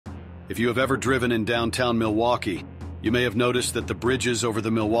If you have ever driven in downtown Milwaukee, you may have noticed that the bridges over the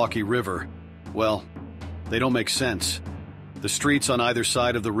Milwaukee River, well, they don't make sense. The streets on either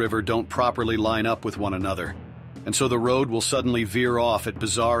side of the river don't properly line up with one another, and so the road will suddenly veer off at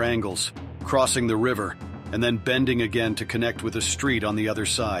bizarre angles, crossing the river, and then bending again to connect with a street on the other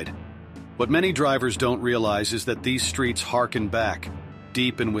side. What many drivers don't realize is that these streets harken back,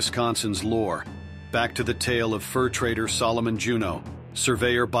 deep in Wisconsin's lore, back to the tale of fur trader Solomon Juneau,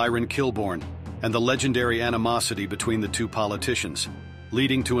 surveyor Byron Kilbourne, and the legendary animosity between the two politicians,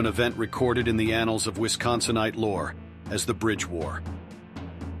 leading to an event recorded in the annals of Wisconsinite lore as the Bridge War.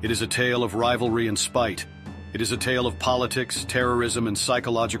 It is a tale of rivalry and spite. It is a tale of politics, terrorism, and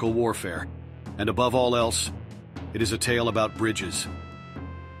psychological warfare. And above all else, it is a tale about bridges.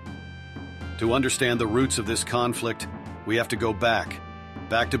 To understand the roots of this conflict, we have to go back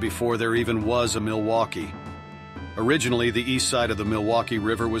to before there even was a Milwaukee. Originally, the east side of the Milwaukee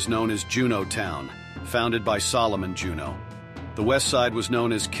River was known as Juneau Town, founded by Solomon Juneau. The west side was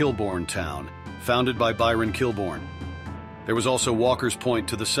known as Kilbourne Town, founded by Byron Kilbourne. There was also Walker's Point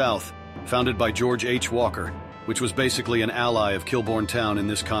to the south, founded by George H. Walker, which was basically an ally of Kilbourne Town in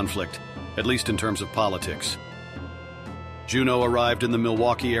this conflict, at least in terms of politics. Juneau arrived in the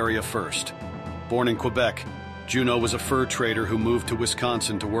Milwaukee area first. Born in Quebec, Juneau was a fur trader who moved to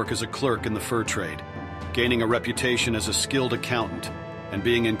Wisconsin to work as a clerk in the fur trade, gaining a reputation as a skilled accountant and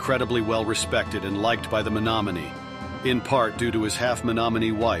being incredibly well respected and liked by the Menominee, in part due to his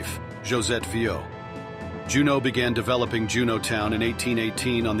half-Menominee wife, Josette Viau. Juneau began developing Juneau Town in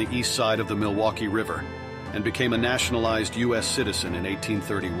 1818 on the east side of the Milwaukee River and became a nationalized U.S. citizen in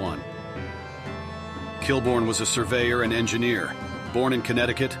 1831. Kilbourne was a surveyor and engineer, born in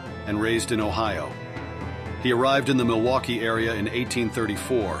Connecticut and raised in Ohio. He arrived in the Milwaukee area in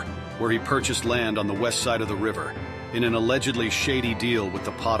 1834, where he purchased land on the west side of the river in an allegedly shady deal with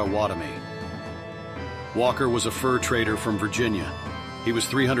the Potawatomi. Walker was a fur trader from Virginia. He was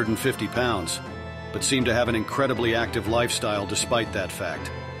 350 pounds, but seemed to have an incredibly active lifestyle despite that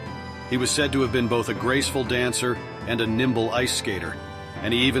fact. He was said to have been both a graceful dancer and a nimble ice skater,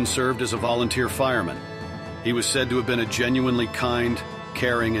 and he even served as a volunteer fireman. He was said to have been a genuinely kind,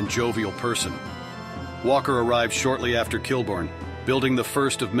 caring, and jovial person. Walker arrived shortly after Kilbourne, building the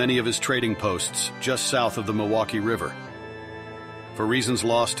first of many of his trading posts just south of the Milwaukee River. For reasons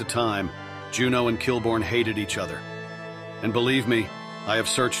lost to time, Juneau and Kilbourne hated each other. And believe me, I have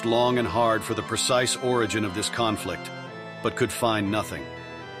searched long and hard for the precise origin of this conflict, but could find nothing.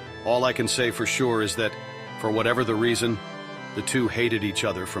 All I can say for sure is that, for whatever the reason, the two hated each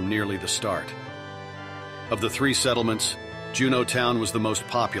other from nearly the start. Of the three settlements, Juneau Town was the most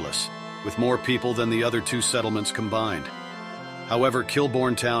populous, with more people than the other two settlements combined. However,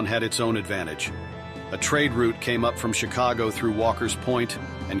 Kilbourne Town had its own advantage. A trade route came up from Chicago through Walker's Point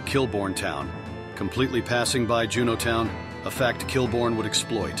and Kilbourne Town, completely passing by Juneau Town, a fact Kilbourne would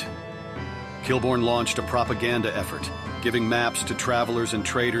exploit. Kilbourne launched a propaganda effort, giving maps to travelers and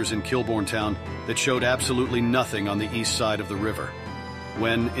traders in Kilbourne Town that showed absolutely nothing on the east side of the river.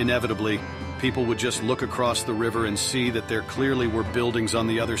 When, inevitably, people would just look across the river and see that there clearly were buildings on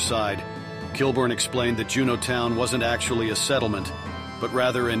the other side, Kilbourne explained that Juneau Town wasn't actually a settlement, but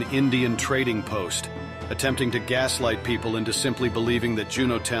rather an Indian trading post, attempting to gaslight people into simply believing that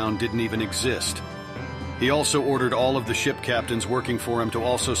Juneau Town didn't even exist. He also ordered all of the ship captains working for him to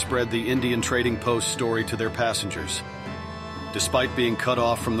also spread the Indian trading post story to their passengers. Despite being cut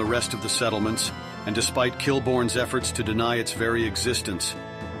off from the rest of the settlements, and despite Kilbourne's efforts to deny its very existence,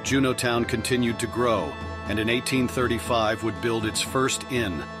 Juneau Town continued to grow, and in 1835 would build its first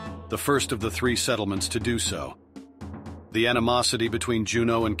inn, the first of the three settlements to do so. The animosity between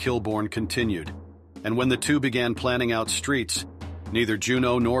Juneau and Kilbourne continued, and when the two began planning out streets, neither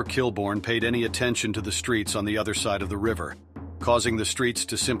Juneau nor Kilbourne paid any attention to the streets on the other side of the river, causing the streets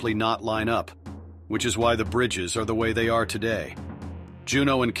to simply not line up, which is why the bridges are the way they are today.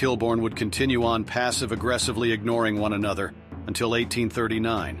 Juneau and Kilbourne would continue on passive-aggressively ignoring one another until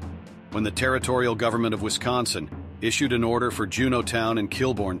 1839, when the territorial government of Wisconsin issued an order for Juneau Town and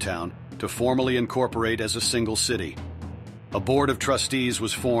Kilbourne Town to formally incorporate as a single city. A board of trustees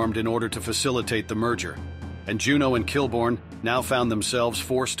was formed in order to facilitate the merger, and Juneau and Kilbourne now found themselves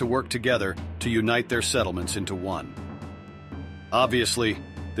forced to work together to unite their settlements into one. Obviously,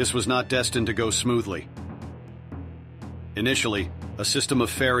 this was not destined to go smoothly. Initially, a system of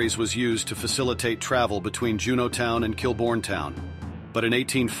ferries was used to facilitate travel between Juneau Town and Kilbourne Town, but in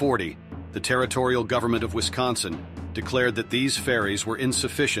 1840, the territorial government of Wisconsin declared that these ferries were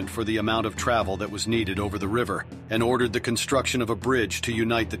insufficient for the amount of travel that was needed over the river and ordered the construction of a bridge to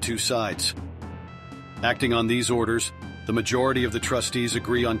unite the two sides. Acting on these orders, The majority of the trustees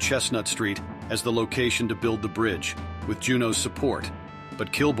agree on Chestnut Street as the location to build the bridge, with Juneau's support,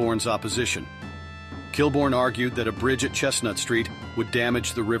 but Kilbourne's opposition. Kilbourne argued that a bridge at Chestnut Street would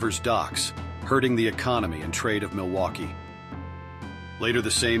damage the river's docks, hurting the economy and trade of Milwaukee. Later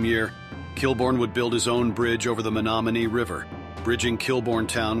the same year, Kilbourne would build his own bridge over the Menominee River, bridging Kilbourne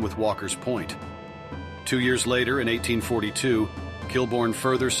Town with Walker's Point. 2 years later, in 1842, Kilbourne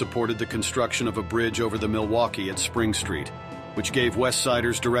further supported the construction of a bridge over the Milwaukee at Spring Street, which gave West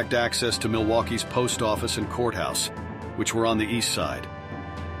Siders direct access to Milwaukee's post office and courthouse, which were on the east side.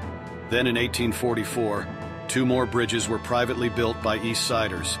 Then in 1844, 2 more bridges were privately built by East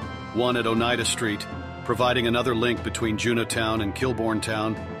Siders, one at Oneida Street, providing another link between Juneautown and Kilbourne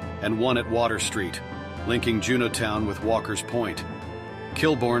Town, and one at Water Street, linking Juneautown with Walker's Point.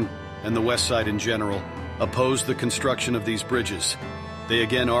 Kilbourne, and the West Side in general, opposed the construction of these bridges. They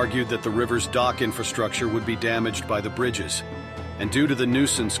again argued that the river's dock infrastructure would be damaged by the bridges, and due to the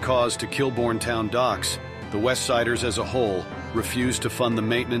nuisance caused to Kilbourne Town docks, the West Siders as a whole refused to fund the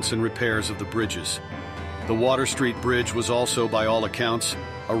maintenance and repairs of the bridges. The Water Street Bridge was also, by all accounts,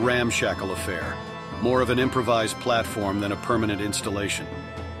 a ramshackle affair, more of an improvised platform than a permanent installation.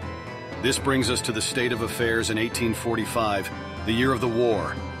 This brings us to the state of affairs in 1845, the year of the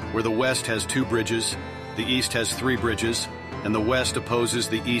war, where the West has 2 bridges, the East has 3 bridges, and the West opposes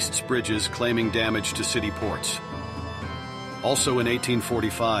the East's bridges, claiming damage to city ports. Also in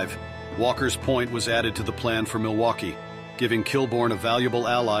 1845, Walker's Point was added to the plan for Milwaukee, giving Kilbourne a valuable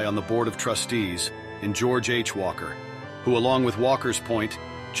ally on the Board of Trustees in George H. Walker, who, along with Walker's Point,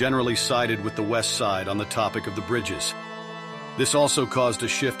 generally sided with the West Side on the topic of the bridges. This also caused a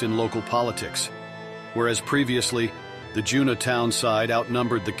shift in local politics. Whereas previously, the Juneautown side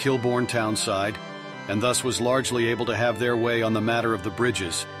outnumbered the Kilbourne Town side, and thus was largely able to have their way on the matter of the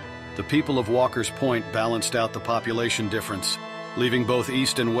bridges, the people of Walker's Point balanced out the population difference, leaving both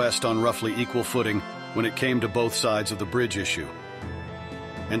East and West on roughly equal footing when it came to both sides of the bridge issue.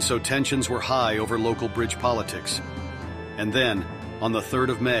 And so tensions were high over local bridge politics. And then, on the 3rd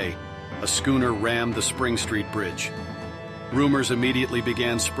of May, a schooner rammed the Spring Street Bridge. Rumors immediately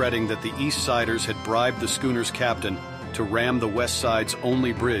began spreading that the East Siders had bribed the schooner's captain to ram the West Side's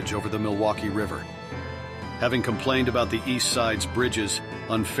only bridge over the Milwaukee River. Having complained about the East Side's bridges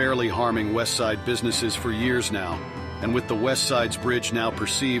unfairly harming West Side businesses for years now, and with the West Side's bridge now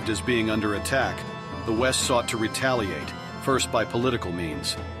perceived as being under attack, the West sought to retaliate, first by political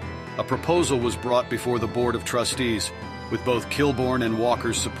means. A proposal was brought before the Board of Trustees, with both Kilbourne and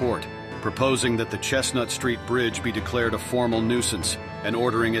Walker's support, proposing that the Chestnut Street Bridge be declared a formal nuisance and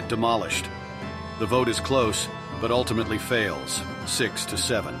ordering it demolished. The vote is close, but ultimately fails,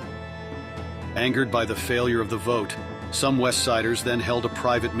 6-7. Angered by the failure of the vote, some West Siders then held a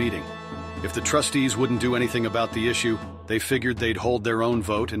private meeting. If the trustees wouldn't do anything about the issue, they figured they'd hold their own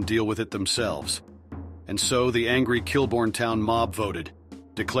vote and deal with it themselves. And so the angry Kilbourne Town mob voted,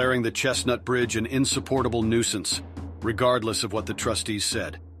 declaring the Chestnut Bridge an insupportable nuisance, regardless of what the trustees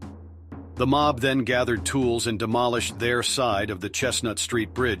said. The mob then gathered tools and demolished their side of the Chestnut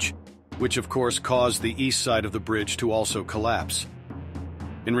Street Bridge, which of course caused the east side of the bridge to also collapse.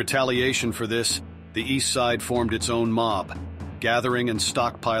 In retaliation for this, the east side formed its own mob, gathering and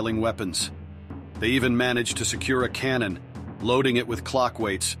stockpiling weapons. They even managed to secure a cannon, loading it with clock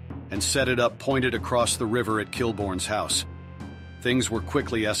weights, and set it up pointed across the river at Kilbourne's house. Things were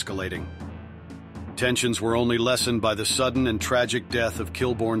quickly escalating. Tensions were only lessened by the sudden and tragic death of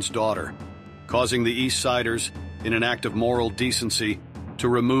Kilbourne's daughter, causing the East Siders, in an act of moral decency, to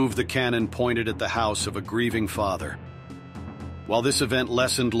remove the cannon pointed at the house of a grieving father. While this event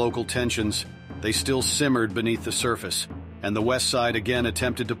lessened local tensions, they still simmered beneath the surface, and the West Side again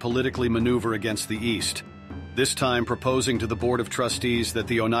attempted to politically maneuver against the East, this time proposing to the Board of Trustees that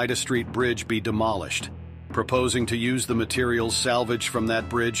the Oneida Street Bridge be demolished, proposing to use the materials salvaged from that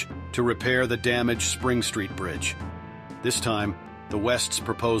bridge to repair the damaged Spring Street Bridge. This time, the West's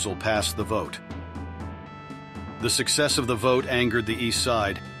proposal passed the vote. The success of the vote angered the East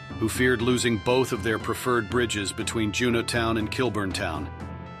Side, who feared losing both of their preferred bridges between Juneautown and Kilbourne Town.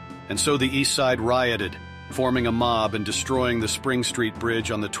 And so the East Side rioted, forming a mob and destroying the Spring Street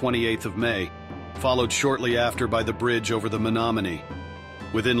Bridge on the 28th of May, followed shortly after by the bridge over the Menominee.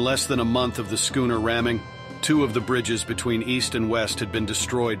 Within less than a month of the schooner ramming, 2 of the bridges between East and West had been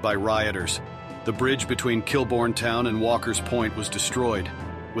destroyed by rioters. The bridge between Kilbourne Town and Walker's Point was destroyed,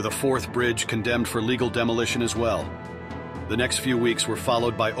 with a 4th bridge condemned for legal demolition as well. The next few weeks were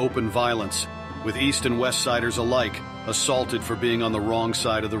followed by open violence, with East and West Siders alike assaulted for being on the wrong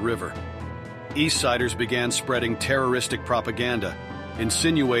side of the river. East Siders began spreading terroristic propaganda,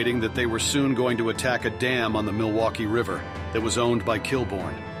 insinuating that they were soon going to attack a dam on the Milwaukee River that was owned by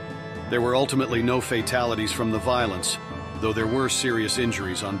Kilbourne. There were ultimately no fatalities from the violence, though there were serious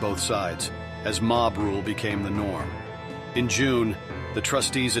injuries on both sides, as mob rule became the norm. In June, the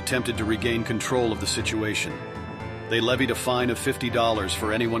trustees attempted to regain control of the situation. They levied a fine of $50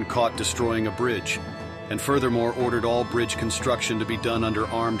 for anyone caught destroying a bridge, and furthermore ordered all bridge construction to be done under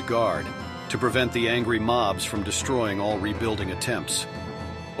armed guard to prevent the angry mobs from destroying all rebuilding attempts.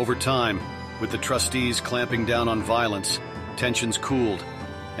 Over time, with the trustees clamping down on violence, tensions cooled,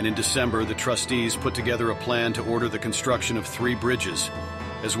 and in December the trustees put together a plan to order the construction of 3 bridges,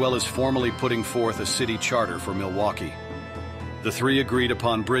 as well as formally putting forth a city charter for Milwaukee. The 3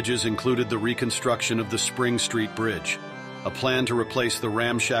 agreed-upon bridges included the reconstruction of the Spring Street Bridge, a plan to replace the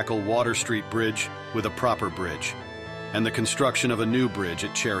ramshackle Water Street Bridge with a proper bridge, and the construction of a new bridge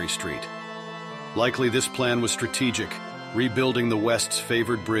at Cherry Street. Likely this plan was strategic, rebuilding the West's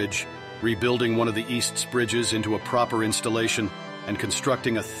favored bridge, rebuilding one of the East's bridges into a proper installation, and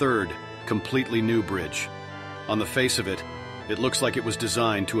constructing a third, completely new bridge. On the face of it, it looks like it was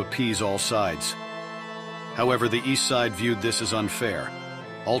designed to appease all sides. However, the East Side viewed this as unfair.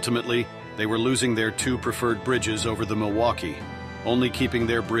 Ultimately, they were losing their 2 preferred bridges over the Milwaukee, only keeping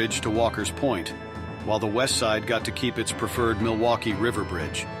their bridge to Walker's Point, while the West Side got to keep its preferred Milwaukee River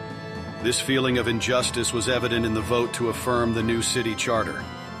Bridge. This feeling of injustice was evident in the vote to affirm the new city charter.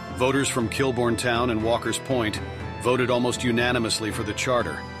 Voters from Kilbourne Town and Walker's Point voted almost unanimously for the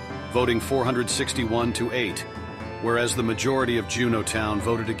charter, voting 461 to 8, whereas the majority of Juneau Town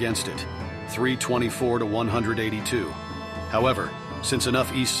voted against it, 324 to 182. However, since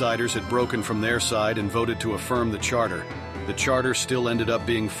enough East Siders had broken from their side and voted to affirm the charter still ended up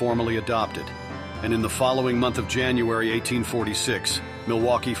being formally adopted, and in the following month of January 1846,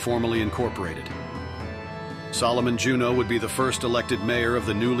 Milwaukee formally incorporated. Solomon Juneau would be the first elected mayor of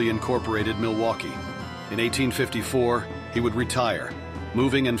the newly incorporated Milwaukee. In 1854, he would retire,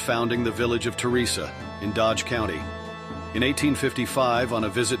 moving and founding the village of Teresa in Dodge County. In 1855, on a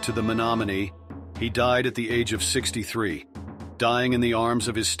visit to the Menominee, he died at the age of 63, dying in the arms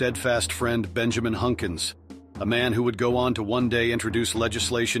of his steadfast friend Benjamin Hunkins, a man who would go on to one day introduce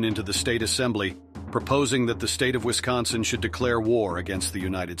legislation into the state assembly proposing that the state of Wisconsin should declare war against the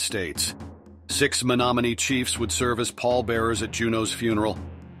United States. 6 Menominee chiefs would serve as pallbearers at Juneau's funeral,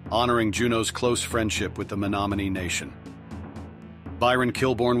 honoring Juneau's close friendship with the Menominee Nation. Byron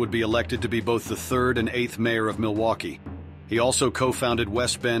Kilbourne would be elected to be both the 3rd and 8th mayor of Milwaukee. He also co-founded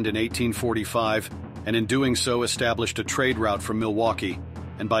West Bend in 1845, and in doing so established a trade route from Milwaukee,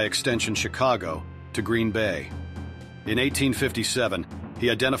 and by extension Chicago, to Green Bay. In 1857, he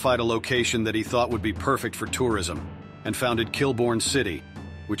identified a location that he thought would be perfect for tourism, and founded Kilbourne City,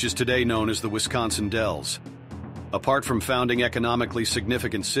 which is today known as the Wisconsin Dells. Apart from founding economically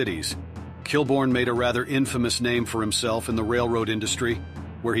significant cities, Kilbourne made a rather infamous name for himself in the railroad industry,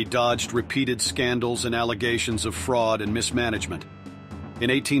 where he dodged repeated scandals and allegations of fraud and mismanagement. In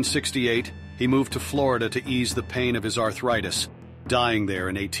 1868, he moved to Florida to ease the pain of his arthritis, dying there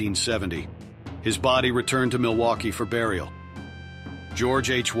in 1870. His body returned to Milwaukee for burial. George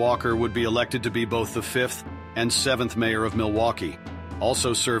H. Walker would be elected to be both the 5th and 7th mayor of Milwaukee,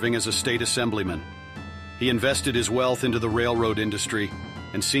 also serving as a state assemblyman. He invested his wealth into the railroad industry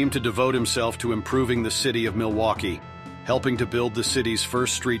and seemed to devote himself to improving the city of Milwaukee, helping to build the city's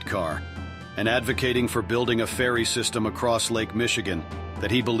first streetcar, and advocating for building a ferry system across Lake Michigan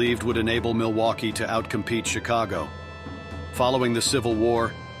that he believed would enable Milwaukee to outcompete Chicago. Following the Civil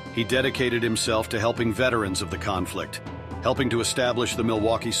War, he dedicated himself to helping veterans of the conflict, helping to establish the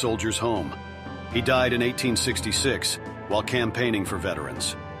Milwaukee Soldiers' Home. He died in 1866 while campaigning for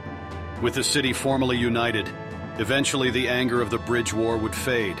veterans. With the city formally united, eventually the anger of the Bridge War would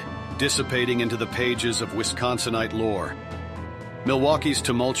fade, dissipating into the pages of Wisconsinite lore. Milwaukee's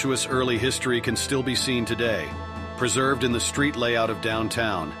tumultuous early history can still be seen today, preserved in the street layout of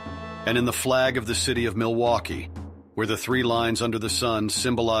downtown, and in the flag of the city of Milwaukee, where the 3 lines under the sun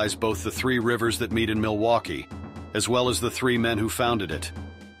symbolize both the 3 rivers that meet in Milwaukee, as well as the 3 men who founded it,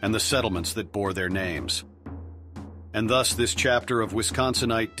 and the settlements that bore their names. And thus this chapter of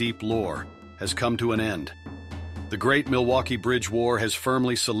Wisconsinite deep lore has come to an end. The Great Milwaukee Bridge War has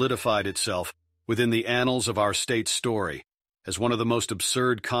firmly solidified itself within the annals of our state's story as one of the most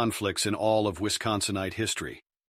absurd conflicts in all of Wisconsinite history.